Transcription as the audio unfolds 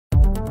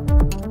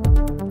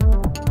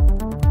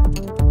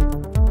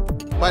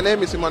My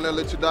name is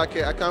Emmanuel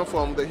Chudake. I come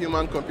from the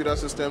Human Computer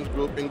Systems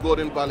Group in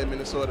Golden Valley,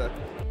 Minnesota.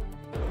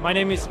 My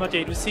name is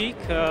Matěj Dusík.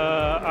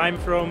 I'm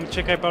from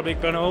Czech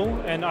Republic,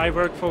 Brno, and I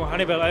work for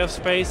Honeywell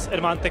Aerospace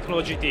Advanced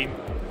Technology team.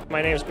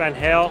 My name is Ben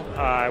Hale.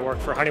 I work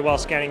for Honeywell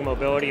Scanning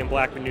Mobility in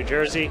Blackman, New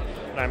Jersey,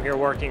 and I'm here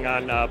working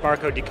on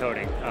barcode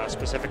decoding.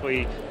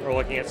 Specifically, we're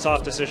looking at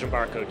soft decision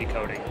barcode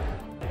decoding.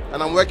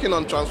 And I'm working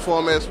on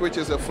Transformers, which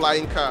is a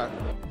flying car.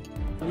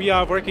 We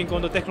are working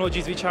on the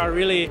technologies which are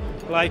really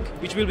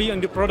which will be in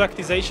the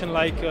productization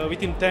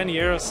within 10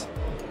 years.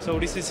 So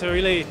this is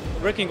really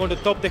working on the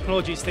top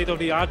technologies,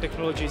 state-of-the-art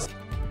technologies.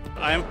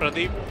 I am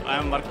Pradeep. I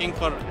am working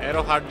for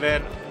Aero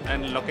Hardware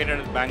and located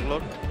in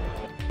Bangalore.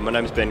 My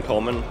name is Ben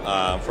Coleman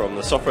from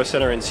the Software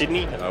Centre in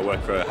Sydney. I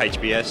work for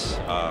HBS.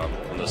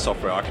 I'm the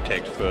software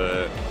architect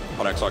for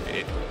products like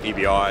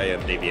EBI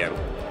and DBM.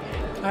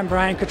 I'm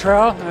Brian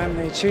Cottrell. I'm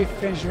the Chief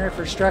Engineer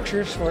for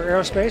Structures for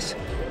Aerospace.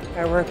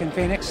 I work in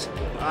Phoenix.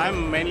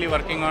 I'm mainly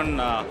working on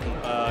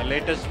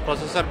latest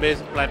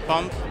processor-based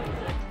platforms.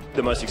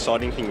 The most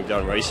exciting thing we've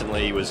done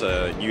recently was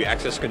a new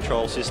access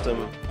control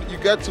system. You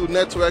get to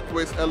network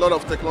with a lot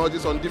of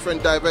technologies on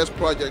different diverse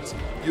projects.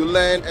 You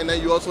learn and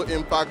then you also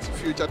impact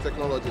future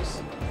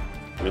technologies.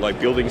 We like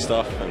building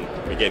stuff and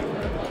we get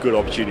good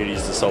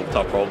opportunities to solve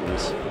tough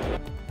problems.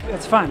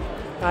 It's fun.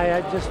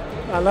 I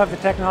love the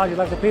technology,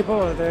 love the people,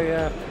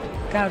 the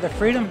kind of the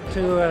freedom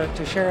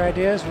to share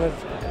ideas with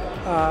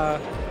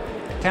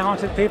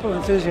talented people,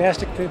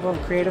 enthusiastic people,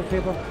 creative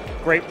people.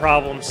 Great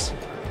problems,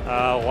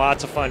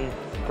 lots of fun,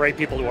 great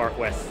people to work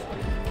with.